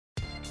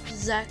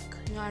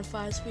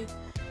Zach956.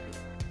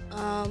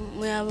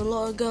 We have a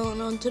lot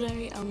going on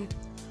today.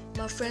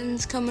 My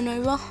friend's coming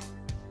over,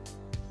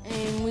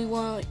 and we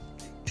want to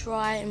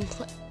try and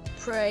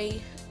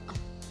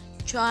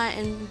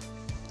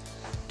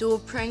do a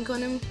prank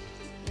on him.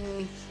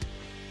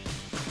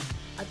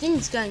 I think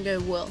it's gonna go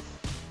well.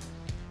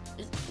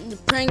 The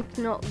prank's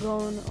not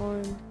going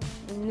on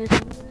in this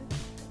video.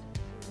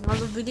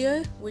 Another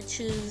video, which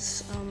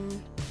is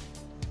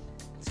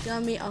it's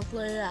gonna be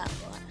uploaded at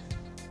like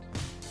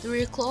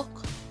 3 o'clock.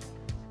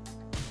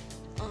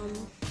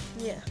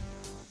 Yeah.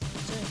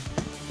 So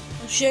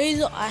I'll show you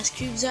the ice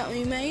cubes that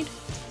we made.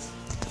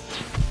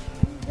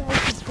 You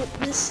guys can put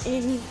this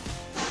in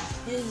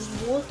his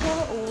water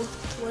or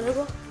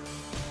whatever.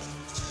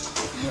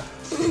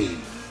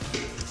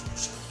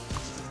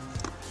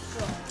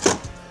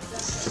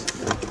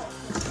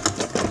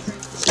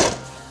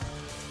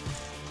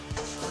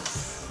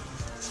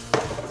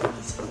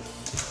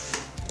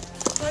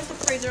 Close the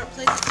freezer up,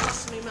 please. It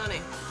costs me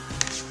money.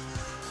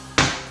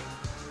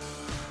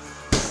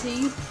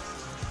 See?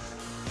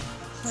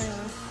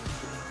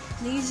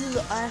 These are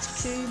the ice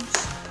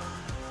cubes.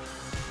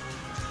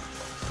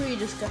 Pretty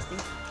disgusting.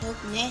 They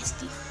look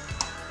nasty.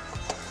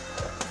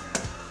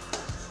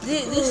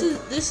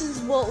 This is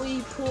what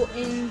we put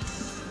in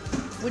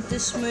with the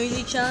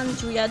smoothie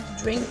challenge. We had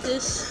to drink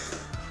this,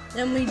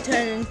 then we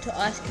turn it into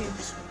ice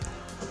cubes.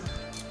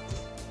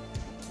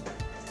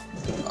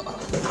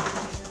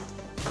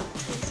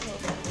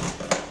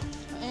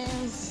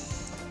 And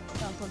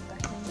I'll put it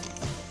back in.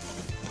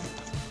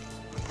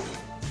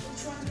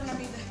 Which one's gonna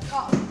be the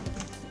cup?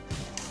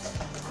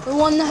 The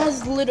one that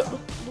has lid.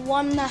 The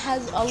one that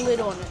has a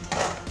lid on it.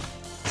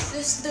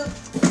 This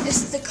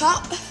the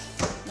cup.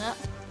 No,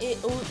 it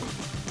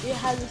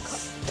has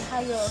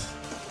a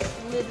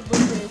lid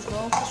with it as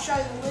well. I'll show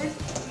you the lid.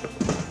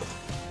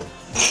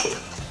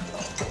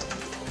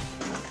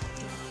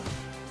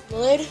 The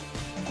lid.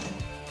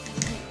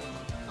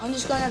 I'm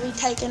just gonna be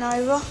taking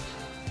over.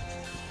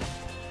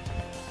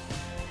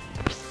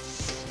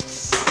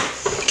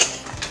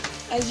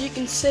 As you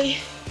can see,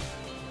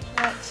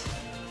 that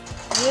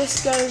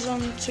this goes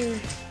on to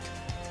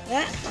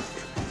that.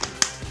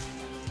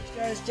 This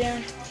goes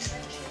down.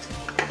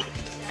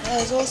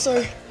 There's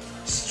also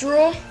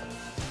straw.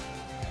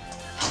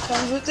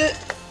 Comes with it.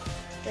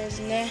 Goes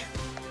in there.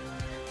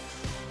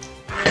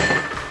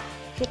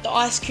 Put the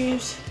ice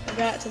cubes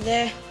about to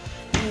there,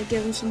 and we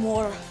give them some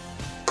water.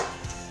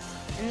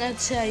 And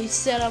that's how you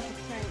set up a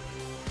prank.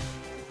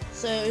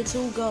 So it's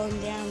all going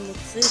down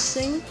with this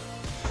thing.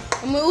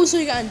 And we're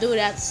also going to do it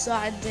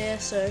outside there,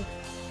 so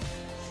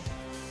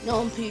no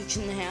one pukes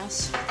in the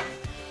house.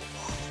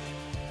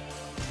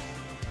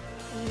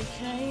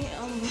 Okay,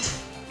 I'm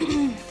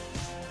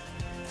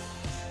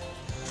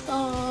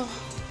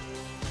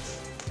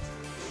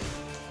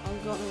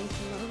going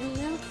into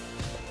movie now.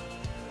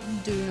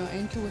 Do not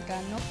enter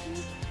without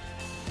knocking.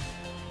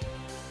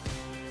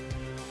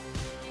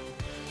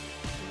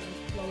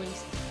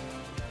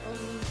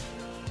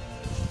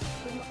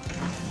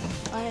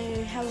 I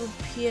have a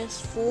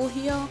PS4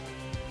 here.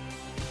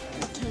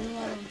 Turn the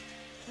light on.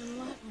 Turn the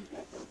light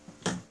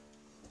on.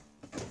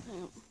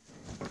 Hang on.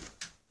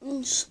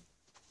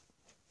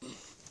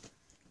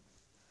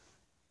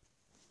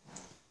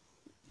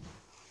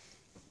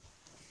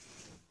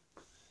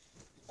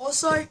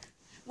 Also,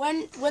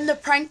 when the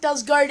prank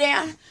does go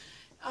down,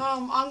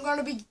 I'm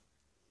gonna be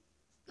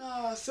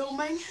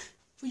filming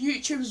for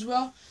YouTube as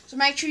well. So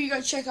make sure you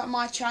go check out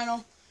my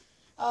channel,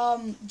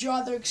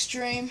 Dryther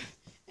Extreme,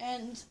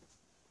 and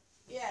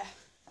yeah.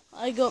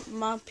 I got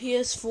my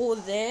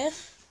PS4 there,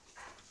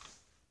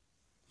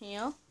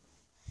 here,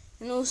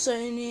 and also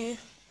in here,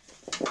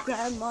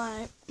 grab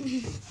my,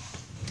 I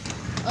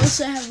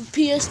also have a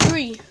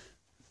PS3,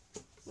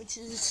 which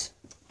is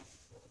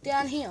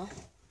down here.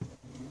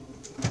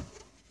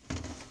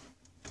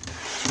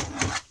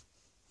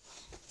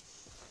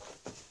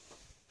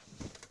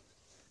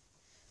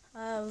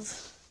 I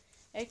have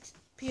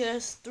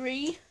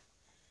PS3,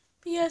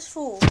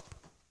 PS4.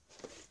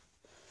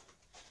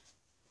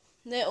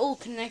 They're all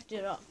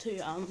connected up to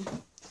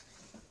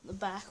the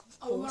back, of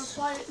course. Oh, we're gonna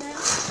play it now.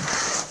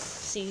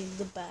 See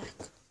the back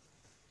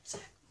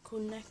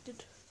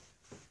connected.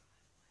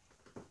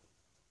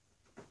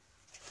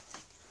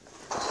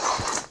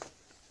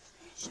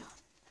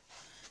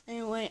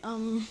 Anyway,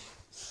 oh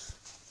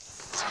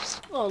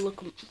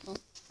look, oh.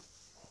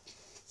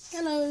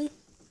 Hello.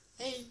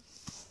 Hey.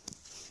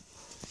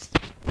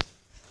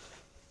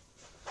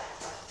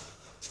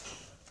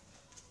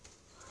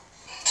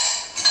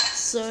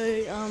 So,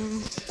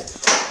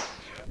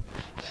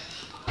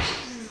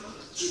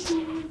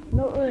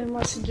 not really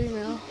much to do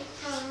now.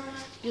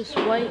 Just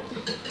wait.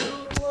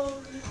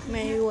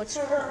 Maybe watch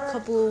a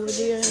couple of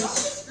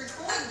videos.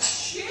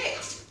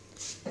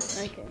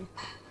 Okay.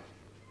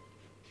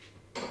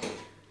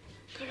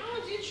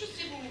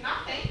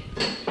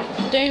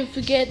 Don't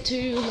forget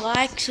to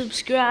like,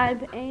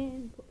 subscribe,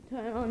 and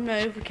turn on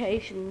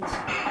notifications.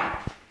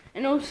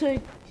 And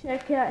also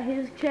check out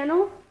his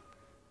channel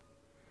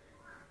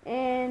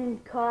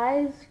and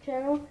Kai's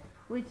channel.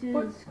 which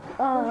is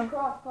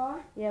Bushcraft guy.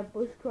 yeah,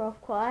 Bushcraft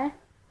Kai,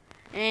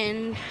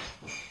 and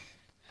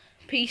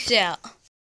peace out.